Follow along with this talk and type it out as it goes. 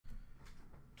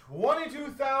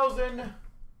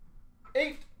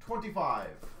22,825.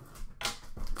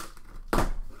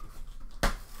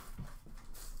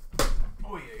 Oy,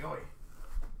 oy, oy.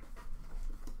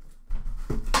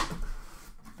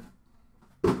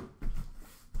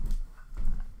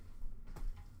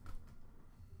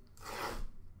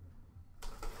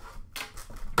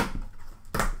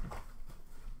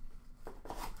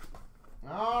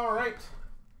 All right.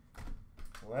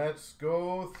 Let's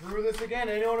go through this again.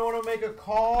 Anyone want to make a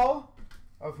call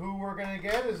of who we're going to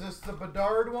get? Is this the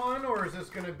Bedard one, or is this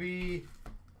going to be...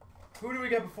 Who did we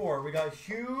get before? We got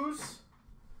Hughes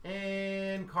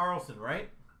and Carlson, right?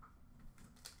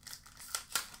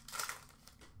 So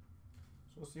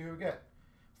we'll see who we get.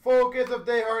 Focus of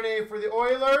Desharnais for the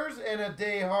Oilers, and a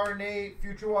Desharnais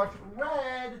Future Watch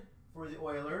Red for the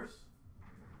Oilers.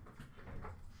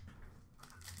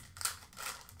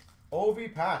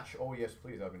 OV patch. Oh, yes,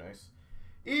 please. That'd be nice.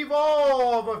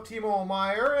 Evolve of Timo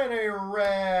Meier and a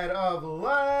red of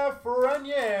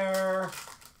Lafreniere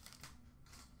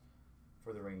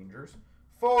for the Rangers.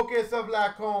 Focus of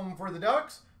Lacombe for the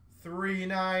Ducks.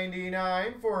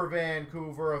 $3.99 for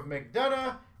Vancouver of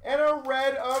McDonough. And a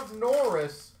red of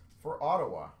Norris for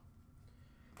Ottawa.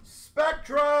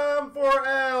 Spectrum for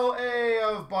LA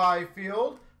of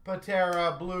Byfield.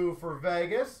 Patera blue for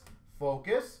Vegas.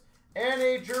 Focus. And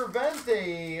a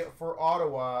Gervente for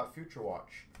Ottawa, Future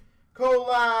Watch.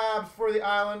 Collabs for the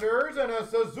Islanders, and a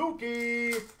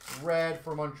Suzuki red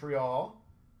for Montreal.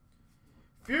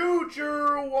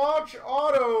 Future Watch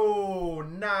Auto,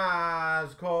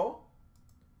 Nazco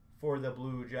for the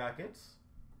Blue Jackets.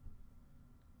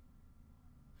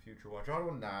 Future Watch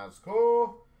Auto,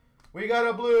 Nazco. We got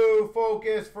a blue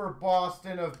Focus for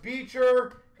Boston of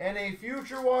Beecher, and a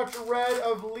Future Watch red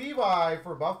of Levi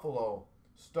for Buffalo.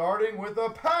 Starting with a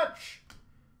patch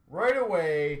right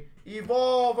away.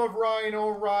 Evolve of Ryan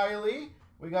O'Reilly.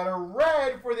 We got a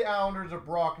red for the Islanders of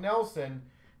Brock Nelson.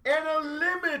 And a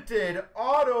limited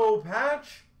auto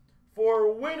patch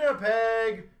for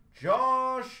Winnipeg,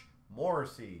 Josh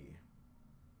Morrissey.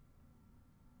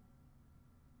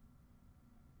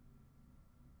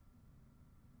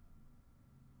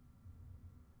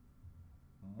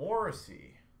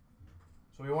 Morrissey.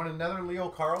 So we want another Leo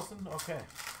Carlson? Okay.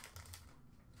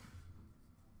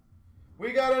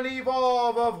 We got an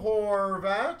Evolve of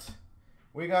Horvat.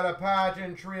 We got a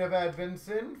Pageantry of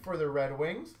Edvinsson for the Red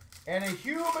Wings. And a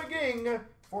Hugh McGing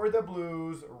for the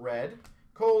Blues red.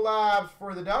 Collabs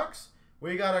for the Ducks.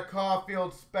 We got a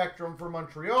Caulfield Spectrum for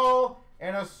Montreal.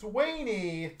 And a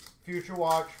Sweeney Future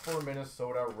Watch for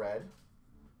Minnesota red.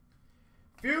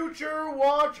 Future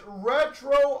Watch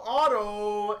Retro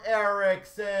Auto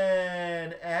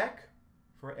Eriksson Ek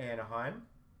for Anaheim.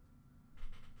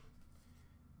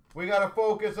 We got a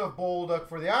Focus of Bolduc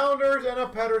for the Islanders and a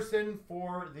Pettersson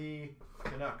for the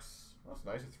Canucks. That's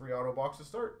nice. A 3 auto box to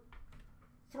start.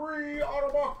 3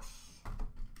 auto box.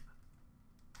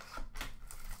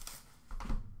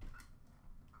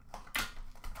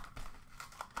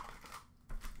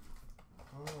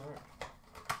 All right.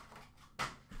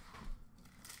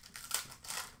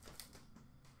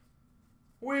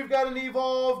 We've got an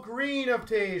Evolve Green of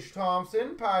Tage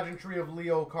Thompson, Pageantry of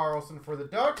Leo Carlson for the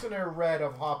Ducks, and a red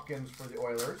of Hopkins for the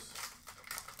Oilers.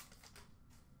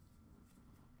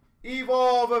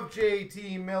 Evolve of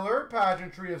JT Miller,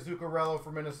 Pageantry of Zuccarello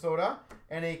for Minnesota,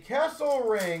 and a Kessel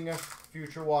Ring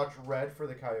Future Watch red for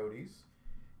the Coyotes.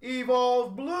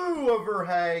 Evolve Blue of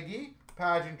Verhaeghe,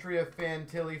 Pageantry of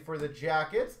Fantilli for the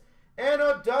Jackets, and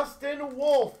a Dustin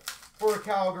Wolf for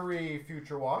Calgary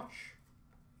Future Watch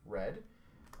red.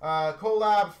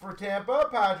 Collabs for Tampa,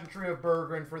 Pageantry of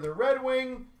Berggren for the Red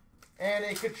Wing, and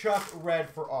a Kachuk red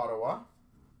for Ottawa.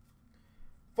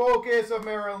 Focus of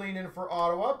Marilinen for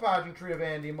Ottawa, Pageantry of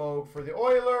Andy Moog for the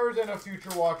Oilers, and a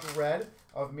Future Watch red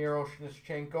of Miro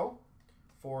Shnischenko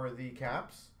for the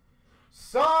Caps.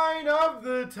 Sign of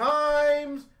the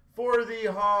Times for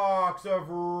the Hawks of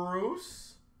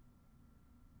Roos.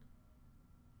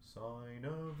 Sign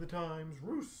of the Times,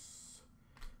 Roos.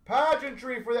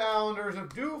 Pageantry for the Islanders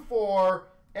of Dufour,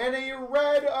 and a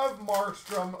red of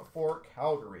Markstrom for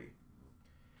Calgary.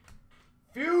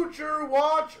 Future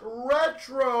Watch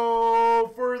Retro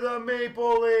for the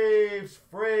Maple Leafs,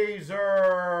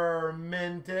 Fraser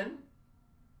Minten.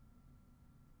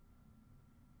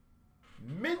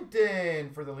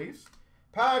 Minten for the Leafs.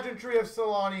 Pageantry of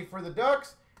Solani for the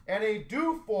Ducks, and a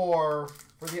Dufour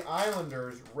for the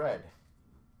Islanders, red.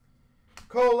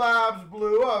 Collabs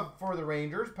Blue for the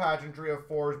Rangers, Pageantry of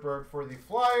Forsberg for the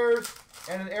Flyers,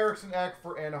 and an Eriksson Ek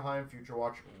for Anaheim Future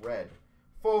Watch red.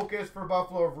 Focus for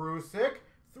Buffalo of Rusick,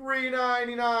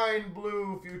 $3.99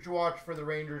 blue Future Watch for the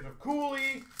Rangers of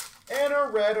Cooley, and a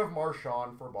red of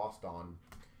Marchand for Boston.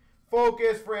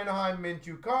 Focus for Anaheim,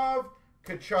 Mintyukov.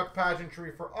 Tkachuk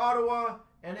Pageantry for Ottawa,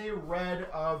 and a red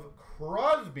of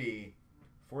Crosby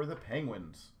for the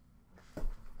Penguins.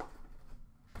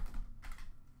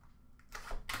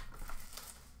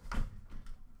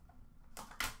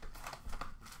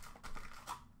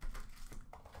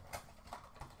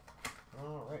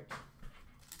 All right.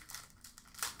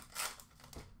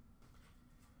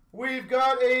 We've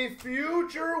got a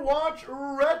Future Watch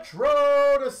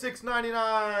Retro to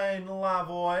 $6.99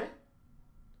 Lavoie.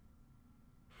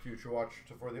 Future Watch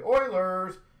for the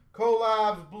Oilers.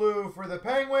 Collabs Blue for the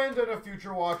Penguins, and a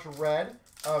Future Watch Red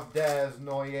of Des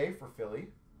Noyer for Philly.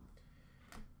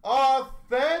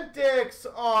 Authentics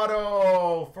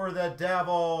Auto for the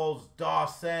Devils,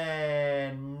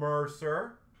 Dawson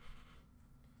Mercer.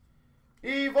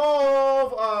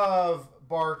 Evolve of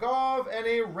Barkov, and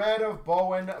a red of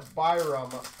Bowen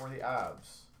Byram for the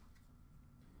Avs.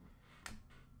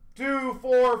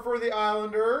 2-4 for the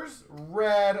Islanders,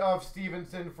 red of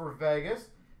Stevenson for Vegas,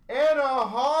 and a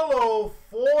hollow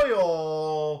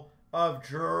foil of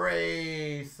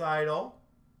Draisaitl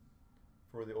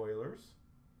for the Oilers.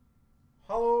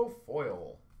 Hollow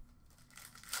foil.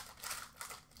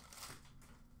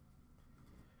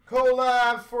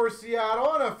 Collabs for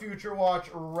Seattle, and a Future Watch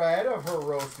red of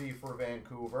Hirose for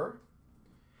Vancouver.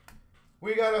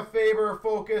 We got a Faber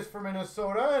Focus for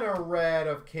Minnesota, and a red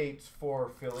of Cates for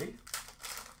Philly.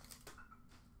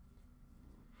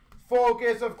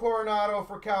 Focus of Coronado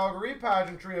for Calgary,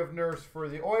 Pageantry of Nurse for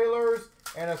the Oilers,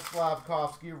 and a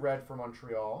Slavkovsky red for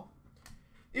Montreal.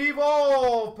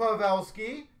 Evolve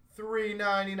Pavelski,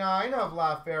 $3.99 of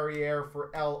Laferriere for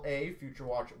LA, Future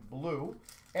Watch blue,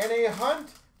 and a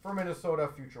Hunt for Minnesota,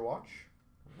 Future Watch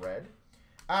red.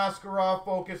 Askarov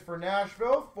Focus for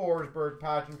Nashville, Forsberg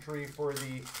Pageantry for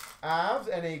the Avs,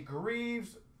 and a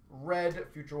Greaves red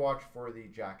Future Watch for the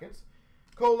Jackets.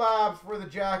 Collabs for the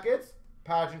Jackets,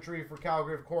 Pageantry for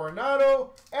Calgary of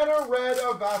Coronado, and a red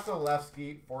of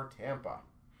Vasilevsky for Tampa.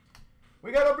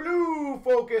 We got a blue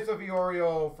Focus of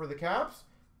Iorio for the Caps,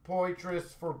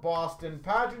 Poitras for Boston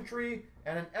Pageantry,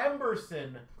 and an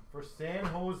Emberson for San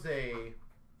Jose,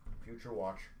 Future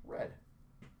Watch red.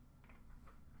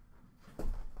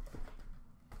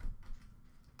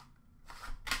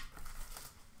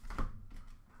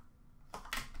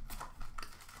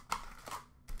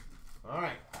 All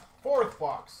right, fourth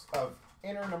box of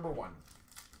inner number 1.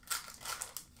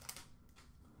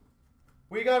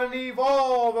 We got an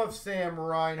Evolve of Sam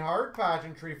Reinhart,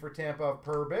 Pageantry for Tampa of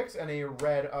Perbix, and a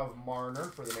red of Marner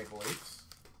for the Maple Leafs.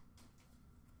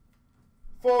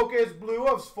 Focus Blue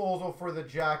of Sfolzo for the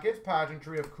Jackets,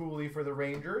 Pageantry of Cooley for the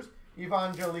Rangers,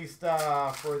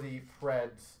 Evangelista for the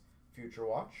Preds, Future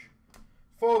Watch.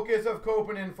 Focus of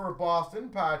Kopanen for Boston,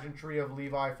 Pageantry of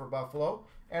Levi for Buffalo,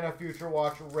 and a Future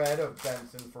Watch red of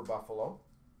Benson for Buffalo.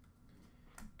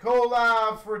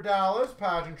 Collabs for Dallas,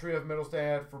 Pageantry of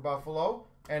Middlestad for Buffalo,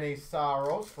 and a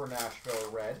Saros for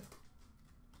Nashville red.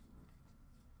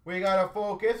 We got a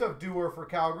Focus of Dewar for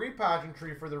Calgary,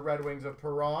 Pageantry for the Red Wings of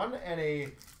Perron, and a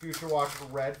Future Watch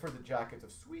red for the Jackets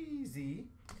of Sweezy.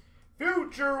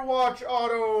 Future Watch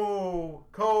Auto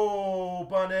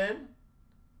Kopanen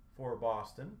for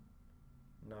Boston,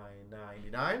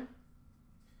 $9.99.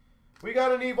 We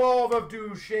got an Evolve of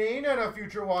Duchesne, and a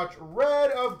Future Watch red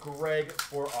of Greg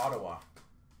for Ottawa.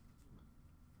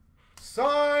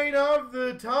 Sign of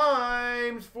the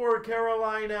Times for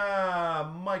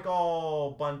Carolina,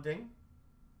 Michael Bunting.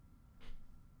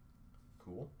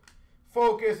 Cool.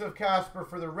 Focus of Casper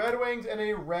for the Red Wings, and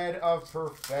a red of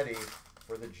Perfetti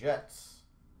for the Jets.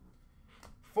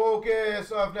 Focus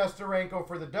of Nestorenko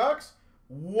for the Ducks.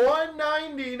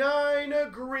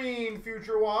 $1.99 green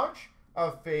Future Watch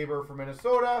of Faber for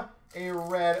Minnesota, a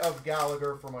red of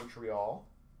Gallagher for Montreal.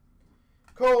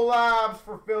 Collabs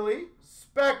for Philly,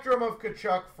 Spectrum of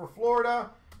Tkachuk for Florida,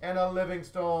 and a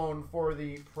Livingstone for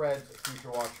the Preds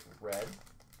Future Watch red.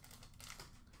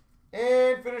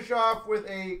 And finish off with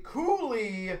a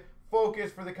Cooley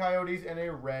Focus for the Coyotes, and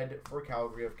a red for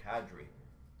Calgary of Kadri.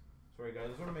 Sorry guys, I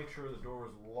just want to make sure the door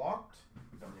is locked.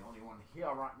 I'm the only one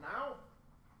here right now.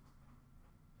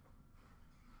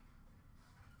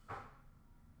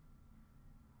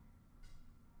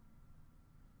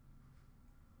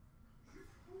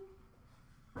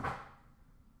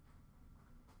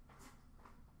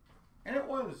 And it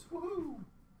was. Woohoo!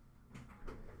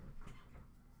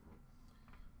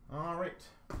 All right.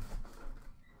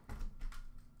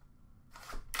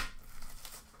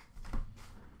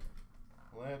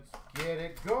 Let's get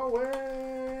it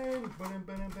going.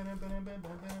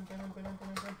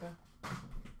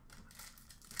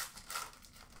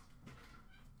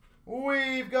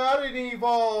 We've got an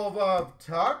Evolve of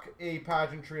Tuck, a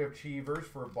Pageantry of Cheevers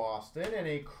for Boston, and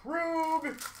a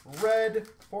Krug red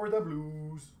for the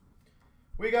Blues.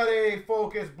 We got a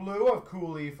Focus Blue of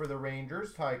Cooley for the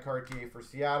Rangers, Ty Cartier for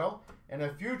Seattle, and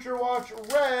a Future Watch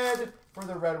red for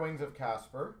the Red Wings of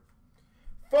Casper.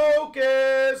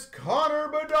 Focus Connor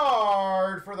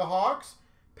Bedard for the Hawks,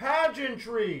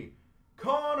 Pageantry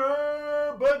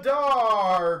Connor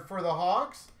Bedard for the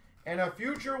Hawks, and a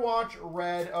Future Watch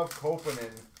red of Koponen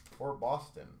for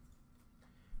Boston.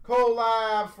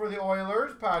 Collabs for the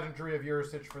Oilers, Pageantry of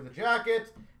Jurisic for the Jackets,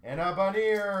 and a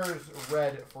Beniers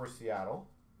red for Seattle.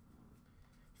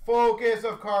 Focus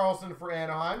of Carlson for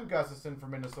Anaheim, Gustafson for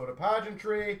Minnesota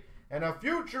Pageantry, and a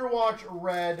Future Watch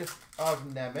red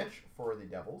of Nemec for the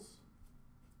Devils.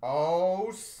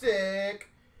 Oh, sick!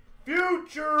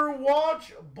 Future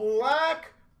Watch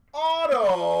black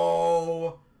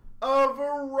auto of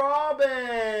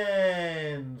Robbins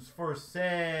for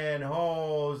San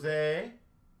Jose.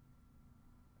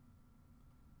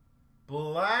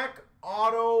 Black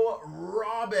auto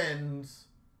Robbins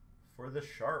for the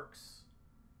Sharks.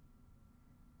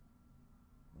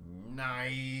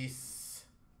 Nice.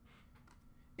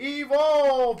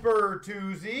 Evolve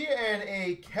Bertuzzi and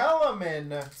a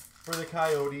Kellerman for the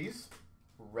Coyotes.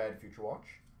 Red Future Watch.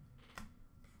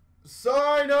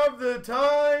 Sign of the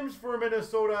Times for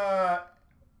Minnesota,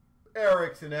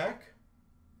 Eriksson Ek.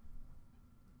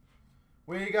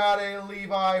 We got a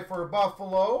Levi for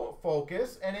Buffalo,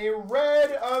 Focus, and a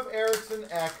red of Eriksson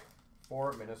Ek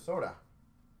for Minnesota.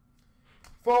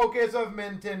 Focus of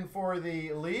Minton for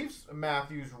the Leafs,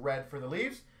 Matthews red for the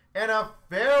Leafs, and a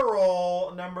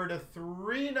Farrell number to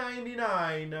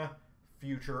 399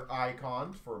 Future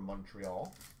Icons for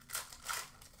Montreal.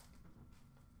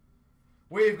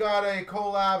 We've got a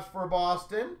Collabs for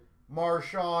Boston,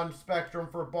 Marchand Spectrum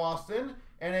for Boston,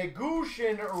 and a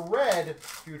Gushin red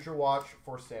Future Watch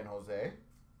for San Jose.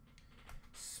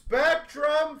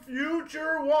 Spectrum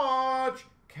Future Watch,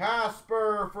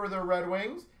 Casper for the Red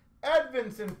Wings,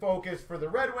 Edvinsson Focus for the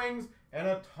Red Wings, and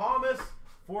a Thomas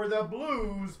for the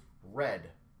Blues red.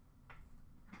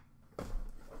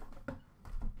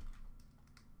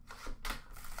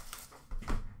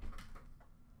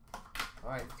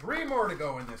 All right, 3 more to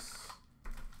go in this.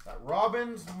 That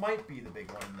Robbins might be the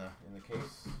big one in the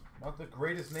case. Not the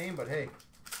greatest name, but hey,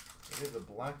 it is a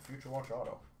black Future Watch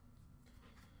auto.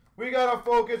 We got a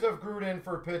Focus of Gruden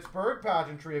for Pittsburgh,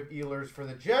 Pageantry of Ehlers for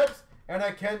the Jets, and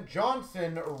a Kent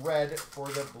Johnson red for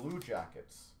the Blue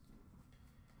Jackets.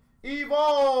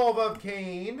 Evolve of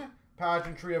Kane,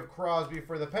 Pageantry of Crosby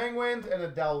for the Penguins, and a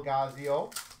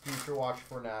Delgazio Future Watch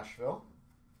for Nashville.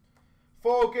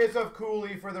 Focus of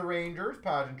Cooley for the Rangers,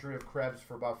 Pageantry of Krebs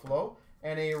for Buffalo,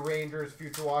 and a Rangers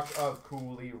Future Watch of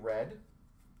Cooley red.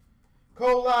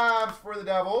 Collabs for the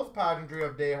Devils, Pageantry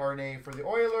of Desharnais for the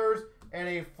Oilers, and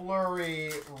a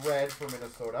Fleury red for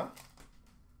Minnesota.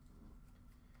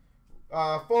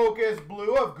 Focus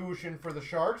Blue of Gushin for the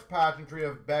Sharks, Pageantry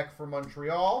of Beck for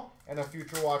Montreal, and a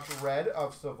Future Watch red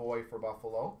of Savoy for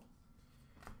Buffalo.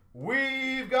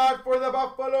 We've got for the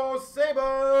Buffalo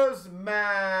Sabres,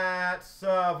 Matt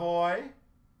Savoy.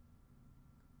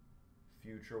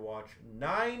 Future Watch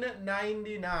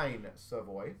 $9.99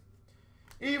 Savoy.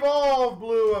 Evolve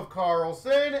Blue of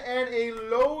Carlson and a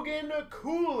Logan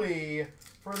Cooley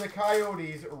for the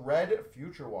Coyotes red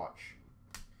Future Watch.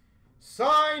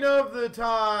 Sign of the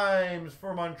Times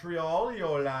for Montreal,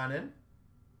 Jolanen.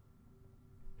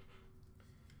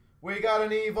 We got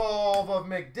an Evolve of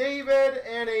McDavid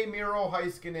and a Miro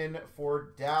Heiskanen for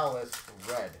Dallas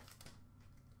red.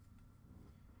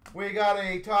 We got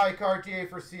a Ty Cartier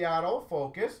for Seattle,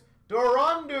 Focus.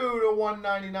 Dorandu to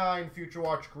 199 Future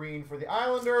Watch green for the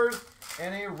Islanders,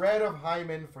 and a red of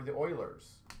Hyman for the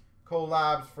Oilers.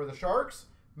 Collabs for the Sharks.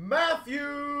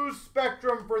 Matthews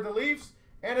Spectrum for the Leafs,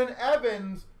 and an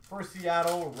Evans for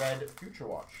Seattle red Future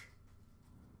Watch.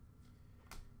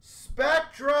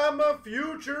 Spectrum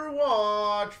Future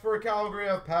Watch for Calgary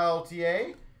of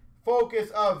Peltier. Focus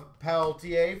of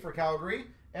Peltier for Calgary,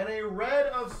 and a red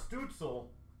of Stützle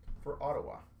for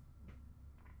Ottawa.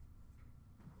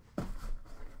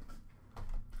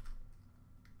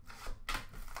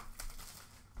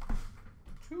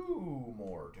 Two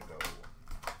more to go.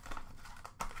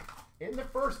 In the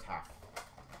first half.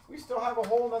 We still have a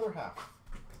whole another half.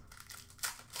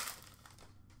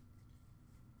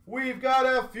 We've got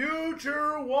a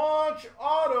Future Watch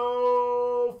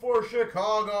auto for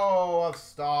Chicago of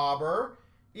Stauber,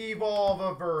 Evolve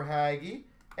of Verhaeghe,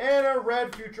 and a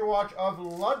red Future Watch of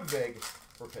Ludwig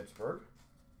for Pittsburgh.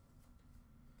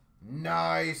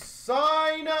 Nice.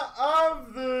 Sign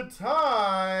of the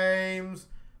Times,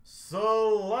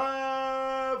 Select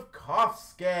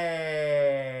Slavkovsky.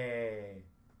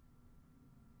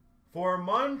 For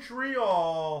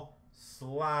Montreal,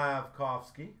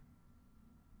 Slavkovsky.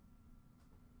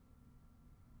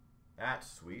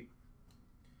 That's sweet.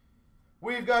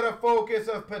 We've got a focus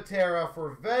of Patera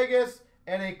for Vegas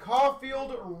and a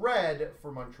Caulfield red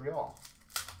for Montreal.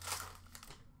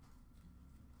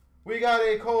 We got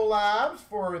a collabs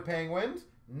for the Penguins,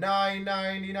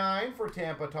 $9.99 for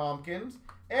Tampa Tompkins,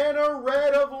 and a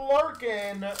red of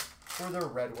Larkin for the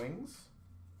Red Wings.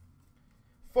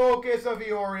 Focus of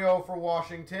Iorio for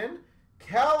Washington,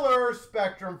 Keller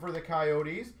Spectrum for the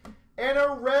Coyotes, and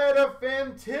a red of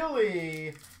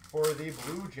Fantilli for the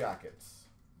Blue Jackets.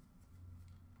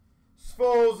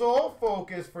 Svozil,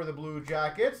 focus for the Blue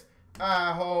Jackets,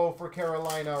 Aho for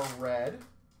Carolina red.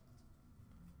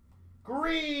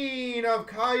 Green of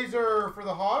Kaiser for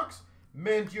the Hawks,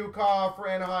 Mintyukov for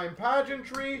Anaheim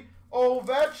Pageantry,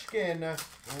 Ovechkin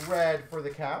red for the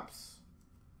Caps.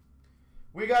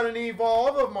 We got an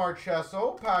Evolve of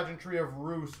Marchesso, Pageantry of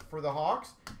Roos for the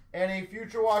Hawks, and a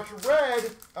Future Watch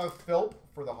red of Philp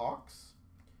for the Hawks.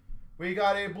 We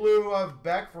got a blue of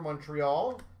Beck for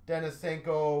Montreal,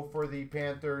 Denisenko for the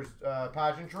Panthers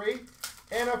Pageantry,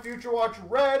 and a Future Watch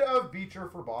red of Beecher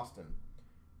for Boston.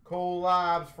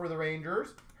 Collabs for the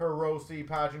Rangers, Hiroshi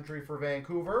Pageantry for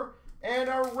Vancouver, and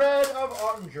a red of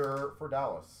Ottinger for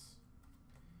Dallas.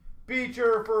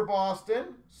 Beecher for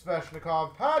Boston,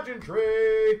 Sveshnikov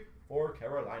Pageantry for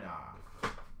Carolina.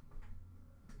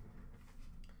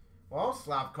 Well,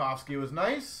 Slavkovsky was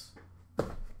nice.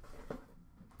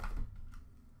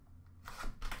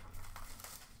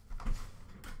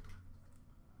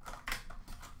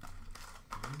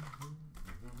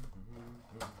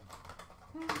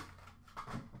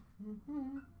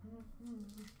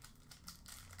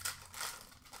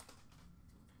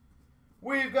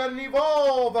 We've got an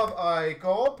Evolve of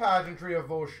Eichel, Pageantry of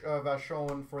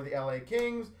Vachon for the LA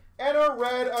Kings, and a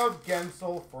red of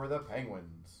Gensel for the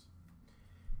Penguins.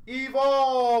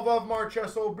 Evolve of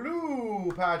Marchesso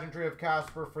Blue, Pageantry of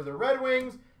Casper for the Red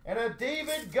Wings, and a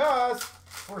David Gus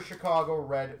for Chicago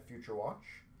red Future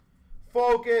Watch.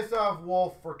 Focus of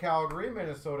Wolf for Calgary,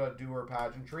 Minnesota Doer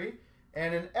Pageantry,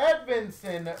 and an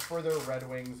Edvinson for the Red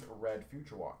Wings red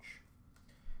Future Watch.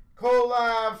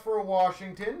 Collabs for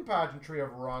Washington, Pageantry of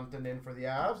Rantanen for the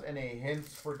Avs, and a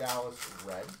Hints for Dallas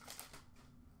red.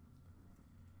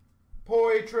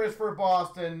 Poitras for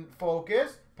Boston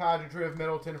Focus, Pageantry of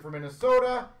Middleton for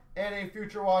Minnesota, and a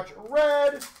Future Watch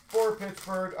red for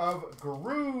Pittsburgh of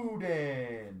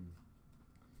Gruden.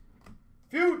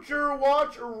 Future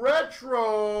Watch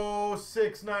Retro,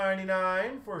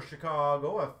 $6.99 for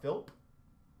Chicago, a Philp.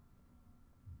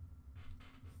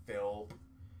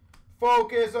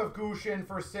 Focus of Gushin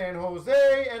for San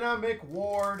Jose, and a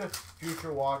McWard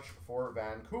Future Watch for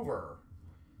Vancouver.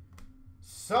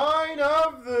 Sign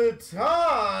of the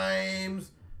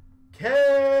Times,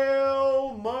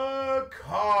 Cale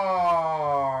Makar.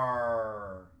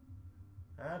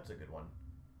 That's a good one.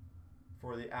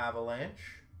 For the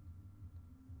Avalanche.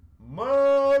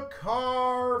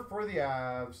 Makar for the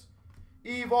Avs.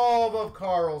 Evolve of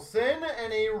Carlson,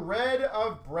 and a red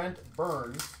of Brent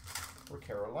Burns for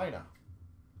Carolina.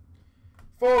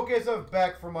 Focus of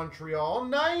Beck for Montreal,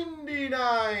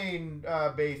 99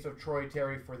 base of Troy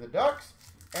Terry for the Ducks,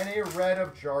 and a red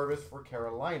of Jarvis for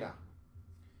Carolina.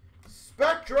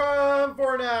 Spectrum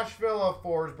for Nashville of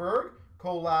Forsberg,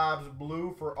 Collabs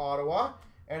Blue for Ottawa,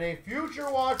 and a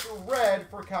Future Watch red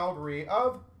for Calgary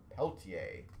of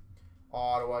Peltier.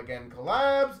 Ottawa again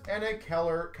collabs, and a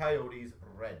Keller Coyotes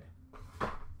red.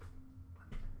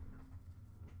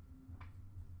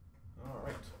 All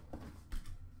right.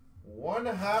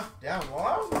 1/2 down. Well,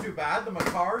 that wasn't too bad. The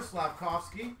Makar,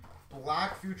 Slavkovsky,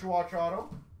 black Future Watch auto.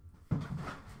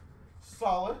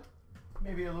 Solid.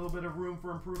 Maybe a little bit of room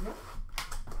for improvement.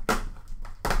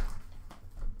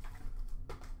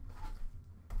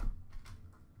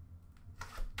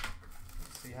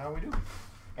 Let's see how we do.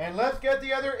 And let's get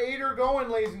the other 8er going,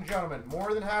 ladies and gentlemen.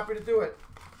 More than happy to do it.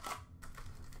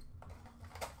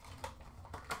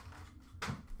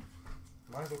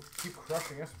 Might as well keep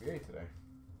crushing SBA today.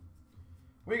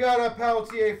 We got a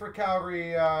Peltier for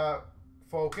Calgary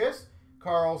Focus,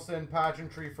 Carlson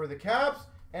Pageantry for the Caps,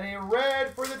 and a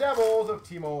red for the Devils of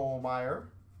Timo Meier.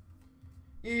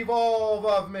 Evolve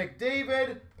of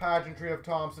McDavid, Pageantry of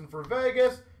Thompson for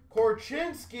Vegas,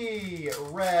 Korchinski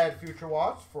red Future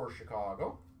Watch for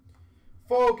Chicago.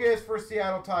 Focus for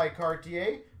Seattle Ty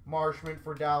Cartier, Marshman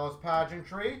for Dallas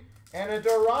Pageantry, and a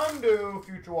Durandu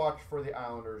Future Watch for the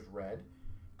Islanders red.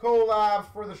 Collabs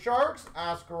for the Sharks,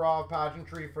 Askarov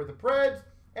Pageantry for the Preds,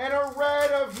 and a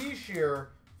red of Heeshear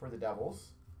for the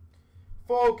Devils.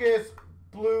 Focus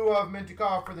blue of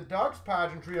Mintikov for the Ducks.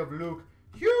 Pageantry of Luke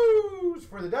Hughes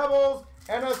for the Devils.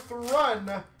 And a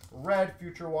Thrun red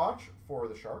Future Watch for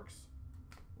the Sharks.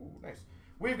 Ooh, nice.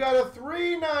 We've got a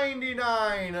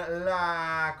 $3.99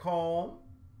 Lacombe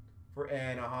for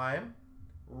Anaheim.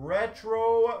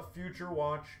 Retro Future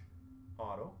Watch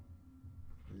auto.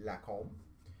 Lacombe.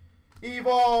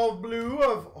 Evolve blue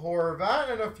of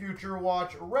Horvat and a Future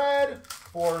Watch red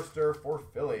Forrester for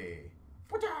Philly.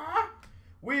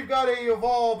 We've got a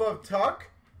Evolve of Tuck,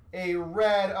 a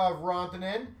red of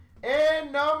Rantanen,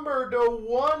 and numbered to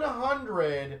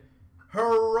 100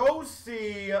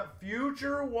 Hiroshi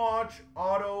Future Watch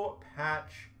auto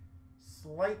patch,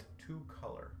 slight to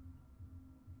color.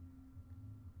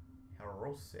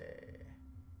 Hiroshi.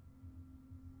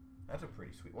 That's a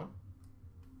pretty sweet one.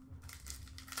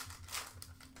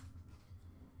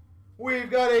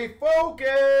 We've got a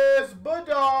Focus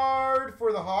Bedard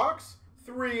for the Hawks.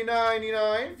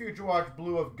 $3.99 Future Watch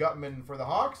blue of Gutman for the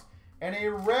Hawks. And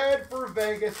a red for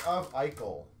Vegas of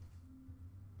Eichel.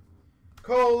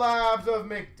 Collabs of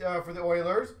for the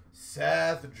Oilers.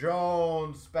 Seth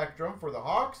Jones Spectrum for the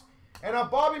Hawks. And a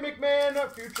Bobby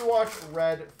McMahon Future Watch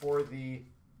red for the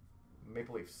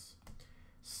Maple Leafs.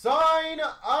 Sign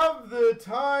of the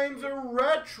Times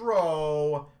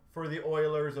retro for the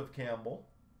Oilers of Campbell.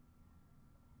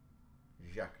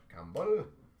 Jacques Campbell.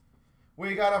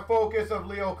 We got a Focus of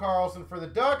Leo Carlson for the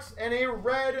Ducks and a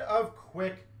red of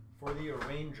Quick for the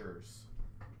Rangers.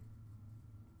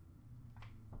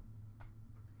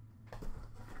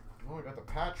 Oh, I got the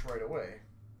patch right away.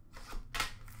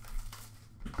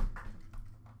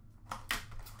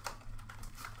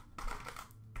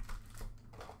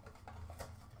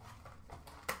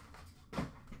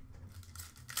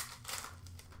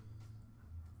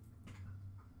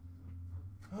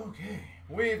 Okay,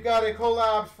 we've got a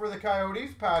Collabs for the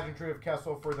Coyotes, Pageantry of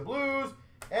Kessel for the Blues,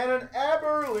 and an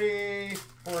Eberle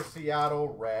for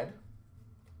Seattle red.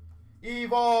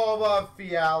 Evolve of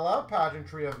Fiala,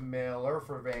 Pageantry of Miller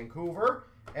for Vancouver,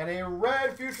 and a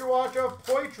red Future Watch of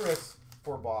Poitras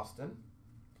for Boston.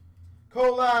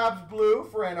 Collabs blue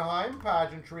for Anaheim,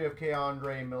 Pageantry of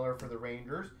Keandre Miller for the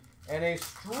Rangers, and a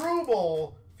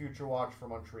Struble Future Watch for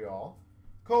Montreal.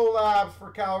 Collabs for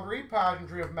Calgary,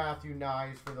 Pageantry of Matthew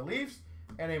Nyes for the Leafs,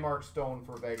 and a Mark Stone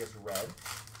for Vegas red.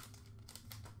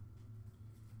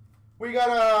 We got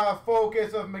a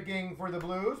Focus of McGing for the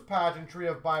Blues, Pageantry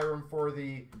of Byram for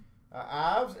the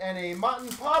Avs, and a Mutton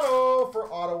Pato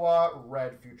for Ottawa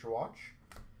red Future Watch.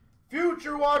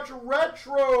 Future Watch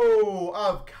retro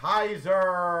of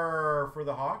Kaiser for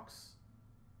the Hawks.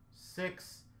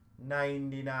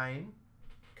 $6.99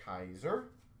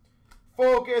 Kaiser.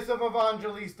 Focus of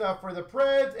Evangelista for the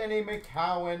Preds and a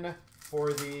McCowan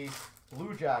for the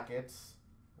Blue Jackets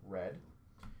red.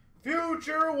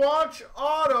 Future Watch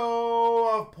auto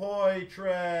of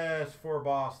Poitras for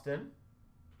Boston.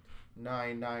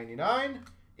 $9.99.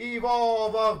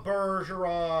 Evolve of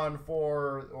Bergeron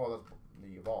for, well,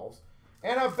 the Evolves.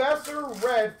 And a Besser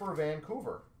red for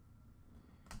Vancouver.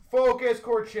 Focus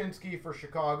Korchinski for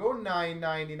Chicago.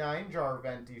 $9.99.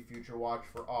 Jarventi Future Watch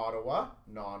for Ottawa.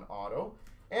 Non-auto.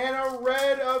 And a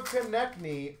red of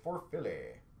Konechny for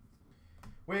Philly.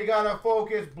 We got a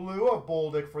Focus blue of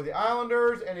Bolduc for the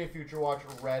Islanders. And a Future Watch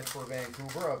red for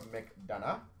Vancouver of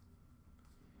McDonough.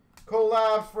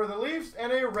 Collabs for the Leafs.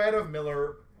 And a red of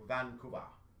Miller, Vancouver.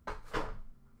 All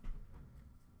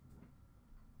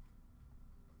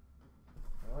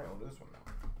right, we'll do this one now.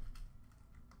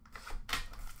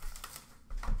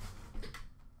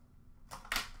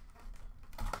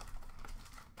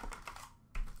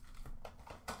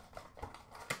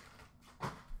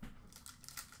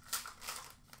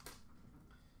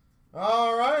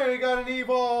 All right, we got an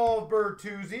Evolve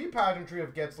Bertuzzi, Pageantry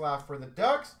of Getzlaff for the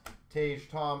Ducks. Tage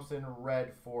Thompson,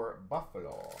 red for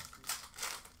Buffalo.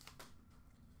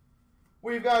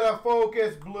 We've got a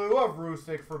Focus blue of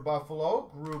Rusick for Buffalo,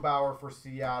 Grubauer for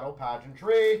Seattle,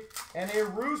 Pageantry, and a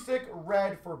Rusick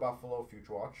red for Buffalo,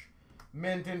 Future Watch.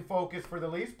 Minton Focus for the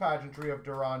Leafs, Pageantry of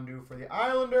Durandu for the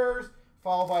Islanders,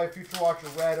 followed by a Future Watch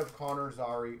red of Connor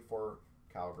Zary for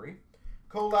Calgary.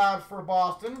 Collabs for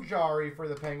Boston, Jari for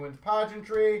the Penguins,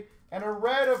 Pageantry, and a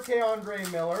red of Keandre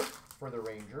Miller for the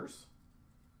Rangers.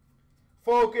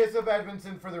 Focus of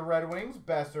Edmondson for the Red Wings,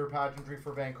 Besser Pageantry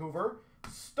for Vancouver.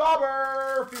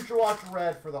 Stauber, Future Watch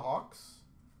red for the Hawks.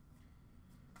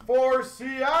 For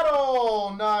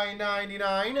Seattle,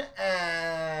 $9.99,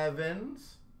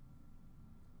 Evans.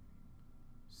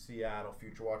 Seattle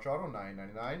Future Watch auto,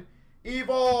 $9.99.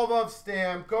 Evolve of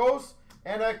Stamkos.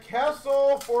 And a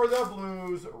Kessel for the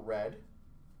Blues, red.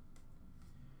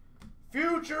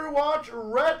 Future Watch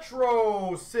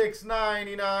Retro,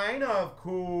 $6.99 of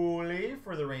Cooley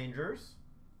for the Rangers.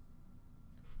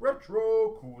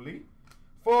 Retro Cooley.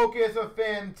 Focus of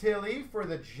Fantilli for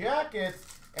the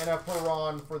Jackets, and a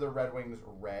Perron for the Red Wings,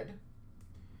 red.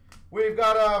 We've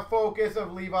got a focus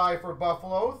of Levi for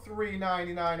Buffalo,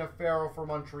 $3.99 of Farrell for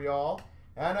Montreal,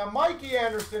 and a Mikey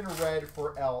Anderson red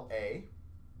for LA.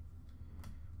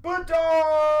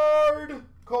 Bedard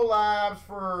collabs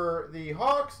for the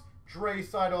Hawks,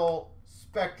 Draisaitl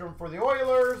Spectrum for the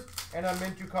Oilers, and a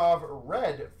Mintyukov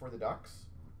red for the Ducks.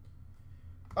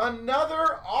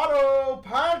 Another auto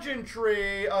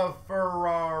pageantry of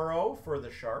Ferraro for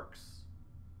the Sharks.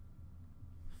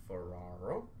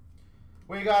 Ferraro.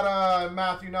 We got a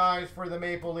Matthew Nyes for the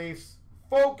Maple Leafs,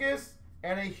 focus,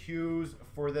 and a Hughes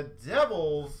for the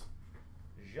Devils.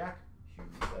 Jacques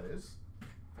Hughes, that is,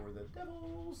 for the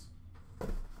Devils.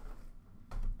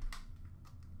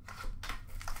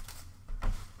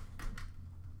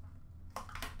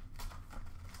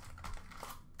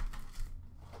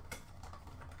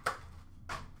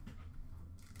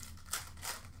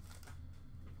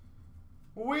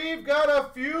 We've got a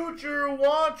Future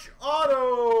Watch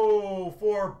auto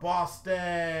for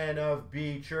Boston of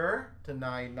Beecher to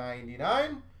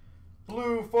 $9.99.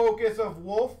 Blue focus of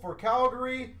Wolf for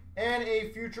Calgary, and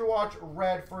a Future Watch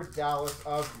red for Dallas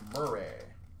of Murray.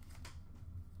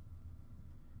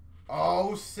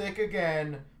 Oh, sick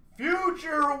again.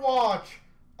 Future Watch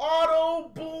auto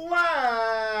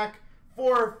black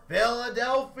for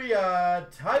Philadelphia,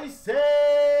 Tyson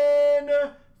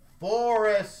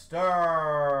Forrester.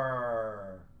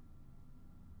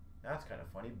 That's kind of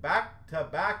funny.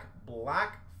 Back-to-back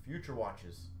black Future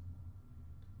Watches.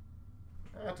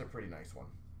 That's a pretty nice one.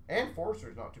 And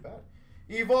Forrester's not too bad.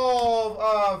 Evolve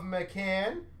of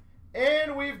McCann.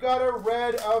 And we've got a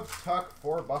red of Tuck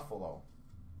for Buffalo.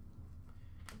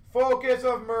 Focus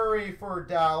of Murray for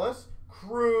Dallas.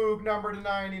 Krug number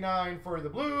 /99 for the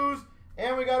Blues.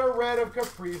 And we got a red of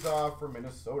Kaprizov for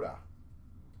Minnesota.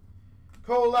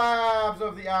 Collabs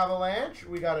of the Avalanche.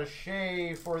 We got a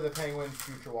Shea for the Penguins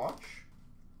Future Watch.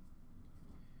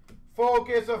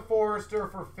 Focus of Forrester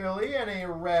for Philly, and a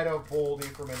red of Boldy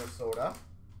for Minnesota.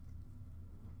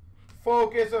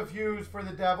 Focus of Hughes for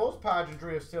the Devils.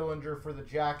 Pageantry of Sillinger for the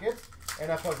Jackets,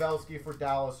 and a Pavelski for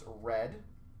Dallas red.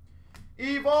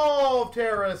 Evolve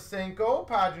Tarasenko.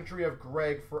 Pageantry of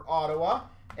Greg for Ottawa.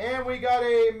 And we got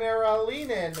a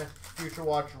Marilinen Future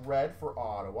Watch red for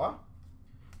Ottawa.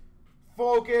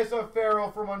 Focus of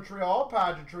Farrell for Montreal,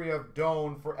 pageantry of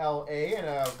Doan for LA, and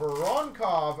a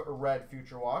Voronkov red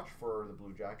Future Watch for the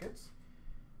Blue Jackets.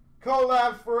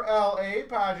 Collabs for LA,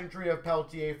 pageantry of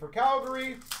Peltier for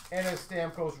Calgary, and a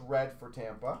Stamkos red for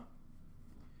Tampa.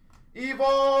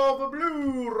 Evolve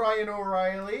Blue Ryan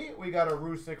O'Reilly. We got a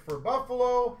Rusick for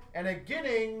Buffalo, and a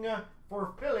Ginning for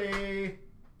Philly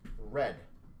red.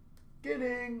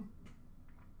 Ginning.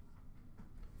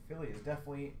 Philly is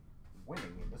definitely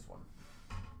winning in this one.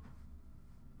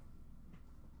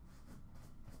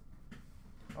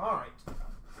 All right,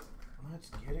 let's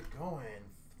get it going.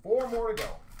 4 more to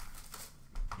go.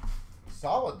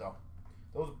 Solid, though.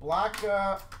 Those black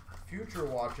Future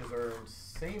Watches are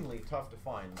insanely tough to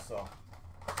find, so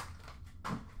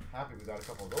happy we got a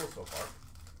couple of those so far.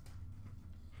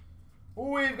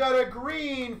 We've got a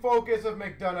green focus of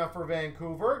McDonough for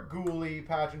Vancouver, Gooley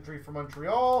pageantry for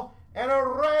Montreal, and a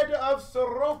red of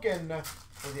Sorokin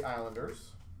for the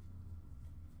Islanders.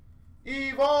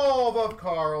 Evolve of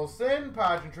Carlson,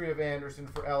 pageantry of Anderson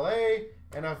for LA,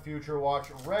 and a Future Watch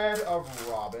red of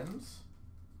Robbins.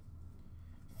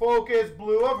 Focus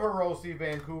blue of Hirose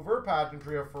Vancouver,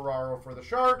 pageantry of Ferraro for the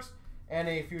Sharks, and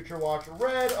a Future Watch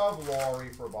red of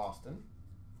Laurie for Boston.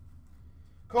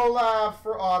 Collabs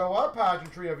for Ottawa,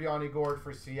 pageantry of Yanni Gourde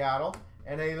for Seattle,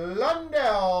 and a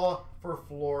Lundell for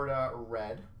Florida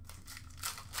red.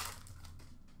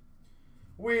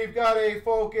 We've got a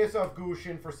focus of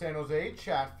Gushin for San Jose,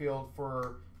 Chatfield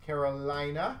for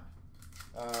Carolina,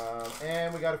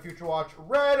 and we got a Future Watch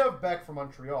red of Beck for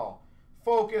Montreal.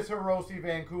 Focus Hirose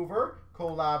Vancouver,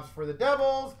 collabs for the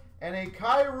Devils, and a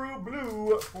Kyrou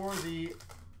blue for the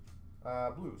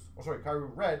Blues. Oh, sorry,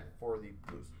 Kyrou red for the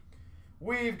Blues.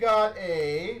 We've got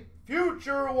a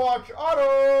Future Watch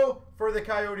auto for the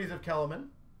Coyotes of Kellerman.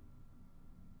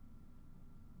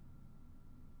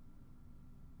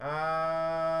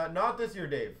 Not this year,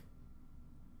 Dave.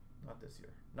 Not this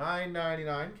year.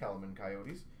 $9.99 Kellerman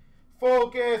Coyotes.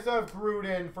 Focus of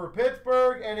Gruden for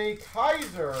Pittsburgh, and a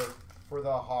Kaiser for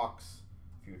the Hawks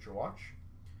Future Watch.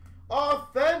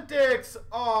 Authentics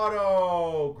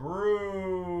auto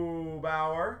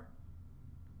Grubauer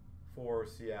for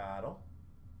Seattle.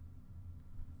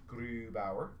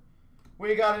 Grubauer.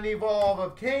 We got an Evolve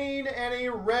of Kane and a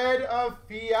red of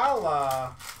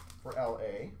Fiala for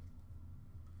LA.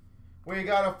 We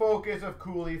got a Focus of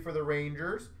Cooley for the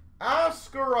Rangers.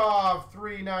 Askarov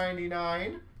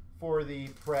 $3.99 for the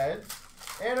Preds.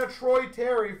 And a Troy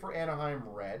Terry for Anaheim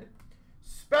red.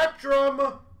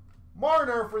 Spectrum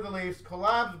Marner for the Leafs.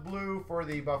 Collabs Blue for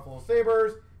the Buffalo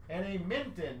Sabres. And a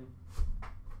Minton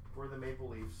for the Maple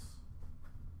Leafs.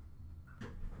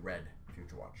 Red.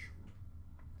 Future Watch.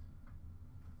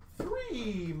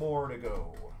 3 more to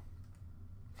go.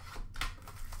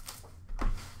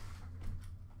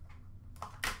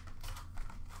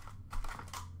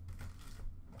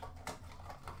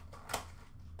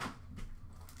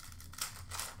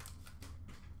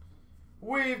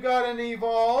 We've got an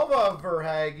Evolve of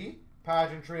Verhaeghe,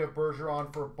 Pageantry of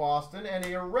Bergeron for Boston, and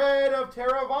a red of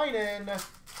Teravainen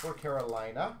for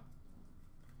Carolina.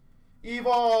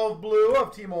 Evolve Blue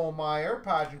of Timo Meier,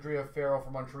 Pageantry of Farrell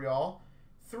for Montreal.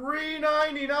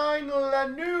 $3.99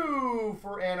 Lanoux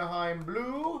for Anaheim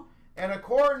Blue. And a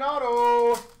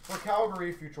Coronado for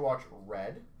Calgary, Future Watch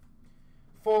red.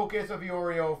 Focus of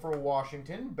Iorio for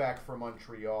Washington. Beck for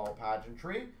Montreal,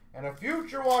 Pageantry. And a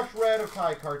Future Watch red of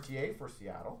Ty Cartier for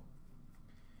Seattle.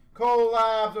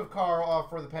 Collabs of Carl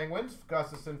for the Penguins.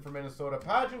 Gustafson for Minnesota,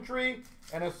 Pageantry.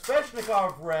 And a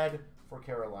Svechnikov red for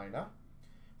Carolina.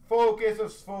 Focus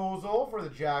of Svozil for the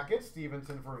Jackets.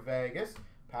 Stevenson for Vegas,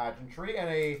 Pageantry. And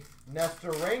a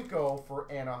Nestorenko for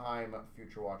Anaheim,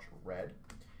 Future Watch red.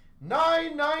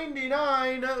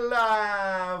 $9.99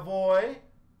 Lavoie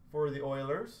for the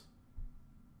Oilers.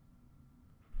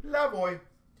 Lavoie.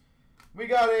 We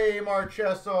got a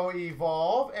Marchesso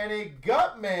Evolve and a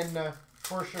Gutman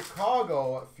for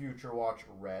Chicago, Future Watch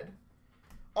red.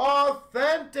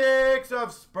 Authentics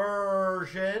of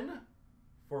Spurgeon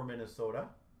for Minnesota.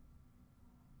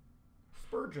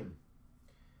 Spurgeon.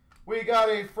 We got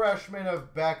a freshman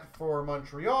of Beck for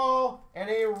Montreal and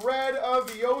a red of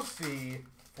Yossi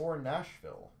for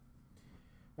Nashville.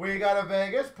 We got a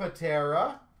Vegas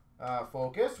Patera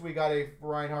Focus. We got a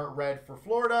Reinhardt red for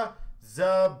Florida.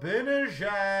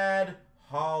 Zabinajad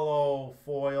Hollow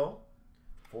Foil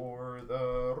for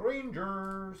the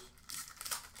Rangers.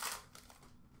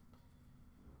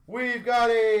 We've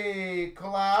got a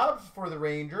Collabs for the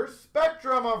Rangers.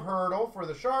 Spectrum of Hurdle for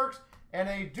the Sharks. And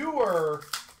a Dewar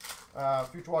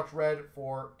Future Watch red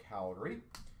for Calgary.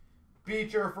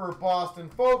 Beecher for Boston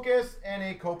Focus. And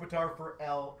a Kopitar for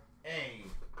LA.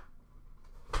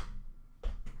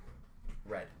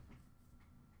 Red.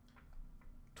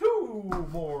 2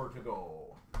 more to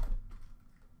go.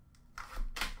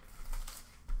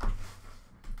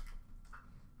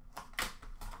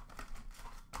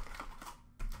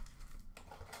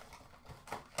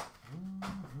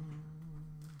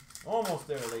 Almost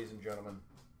there, ladies and gentlemen.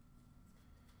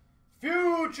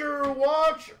 Future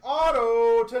Watch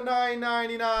Auto to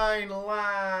 $9.99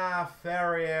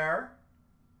 Laferriere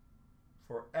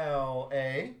for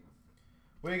LA.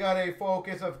 We got a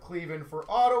Focus of Cleveland for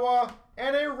Ottawa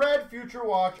and a red Future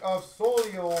Watch of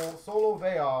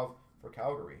Solovyov for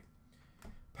Calgary.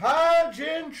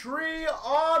 Pageantry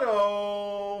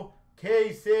Auto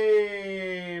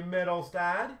Casey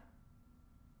Mittelstadt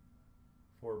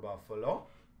for Buffalo.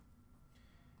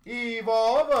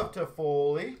 Evolve of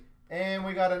Toffoli. And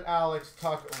we got an Alex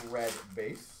Tuck red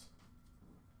base.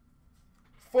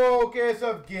 Focus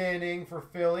of Ginning for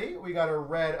Philly. We got a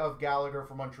red of Gallagher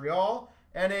for Montreal.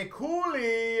 And a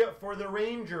Cooley for the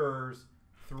Rangers,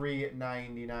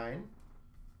 $3.99.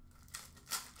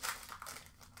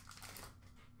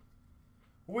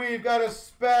 We've got a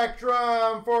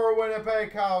Spectrum for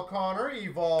Winnipeg, Kyle Connor.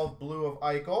 Evolve Blue of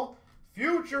Eichel.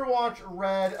 Future Watch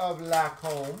red of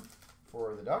Lacombe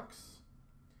for the Ducks.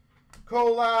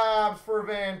 Collabs for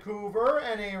Vancouver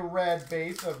and a red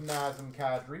base of Nazem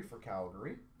Kadri for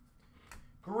Calgary.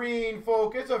 Green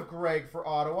Focus of Greg for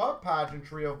Ottawa.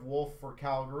 Pageantry of Wolf for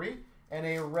Calgary. And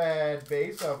a red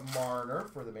base of Marner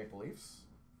for the Maple Leafs.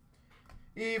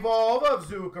 Evolve of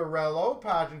Zuccarello.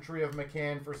 Pageantry of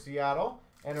McCann for Seattle.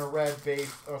 And a red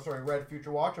base, red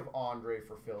Future Watch of Andre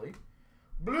for Philly.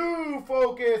 Blue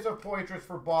Focus of Poitras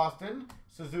for Boston.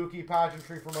 Suzuki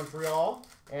Pageantry for Montreal.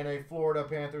 And a Florida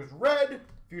Panthers red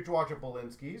Future Watch of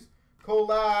Belinsky's.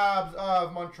 Collabs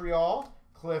of Montreal.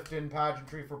 Clifton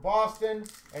Pageantry for Boston.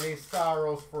 And a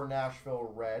Saros for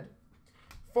Nashville red.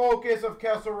 Focus of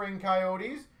Kesselring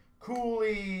Coyotes.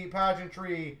 Cooley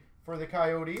Pageantry for the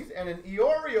Coyotes. And an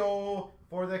Iorio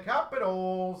for the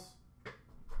Capitals.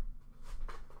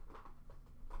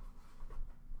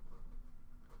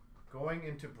 Going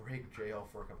into break jail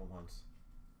for a couple months.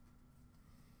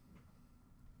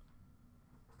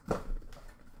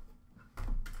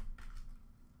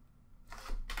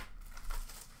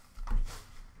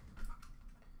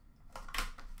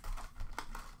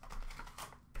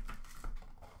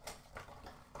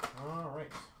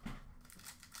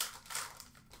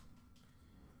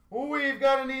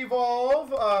 got an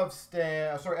Evolve of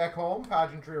Ekholm,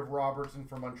 Pageantry of Robertson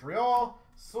for Montreal.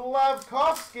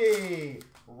 Slavkovsky,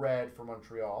 red for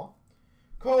Montreal.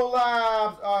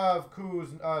 Collabs of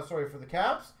for the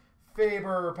Caps.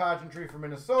 Faber, Pageantry for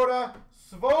Minnesota.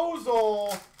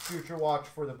 Svozil, Future Watch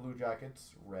for the Blue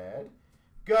Jackets, red.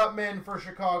 Gutman for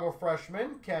Chicago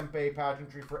freshman. Kempe,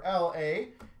 Pageantry for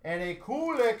LA. And a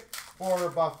Kulik for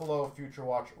Buffalo, Future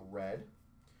Watch, red.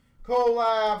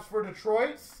 Collabs for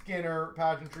Detroit. Skinner,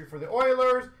 Pageantry for the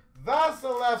Oilers.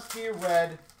 Vasilevsky,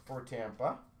 red for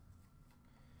Tampa.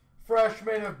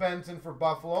 Freshman of Benson for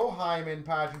Buffalo. Hyman,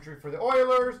 Pageantry for the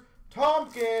Oilers.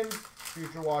 Tompkins,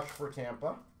 Future Watch for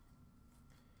Tampa.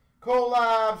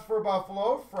 Collabs for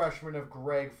Buffalo. Freshman of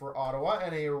Gregg for Ottawa.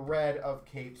 And a red of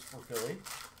Capes for Philly.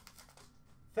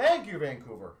 Thank you,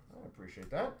 Vancouver. I appreciate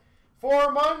that.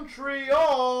 For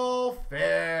Montreal,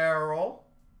 Farrell.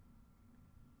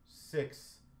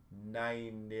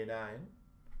 $6.99.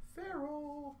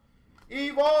 Farrell.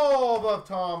 Evolve of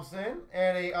Thompson.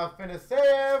 And a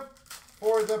Afinasev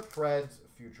for the Preds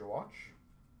Future Watch.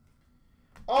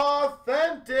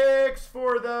 Authentics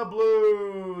for the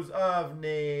Blues of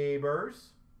Neighbors.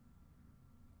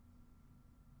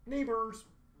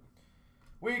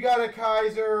 We got a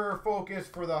Kaiser Focus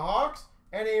for the Hawks.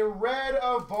 And a red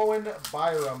of Bowen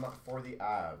Byram for the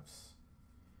Avs.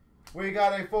 We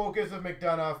got a Focus of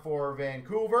McDonough for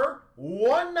Vancouver.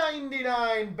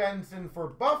 $1.99 Benson for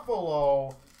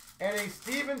Buffalo. And a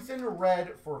Stevenson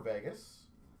red for Vegas.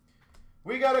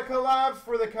 We got a Collabs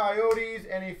for the Coyotes.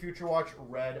 And a Future Watch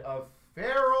red of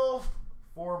Farrell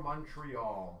for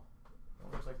Montreal.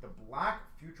 That looks like the black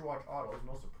Future Watch autos.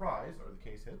 No surprise, or the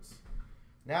case hits.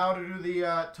 Now to do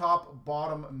the top,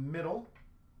 bottom, middle.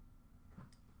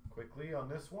 Quickly on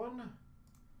this one.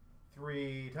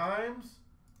 3 times.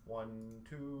 1,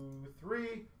 2,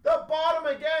 3. The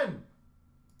bottom again.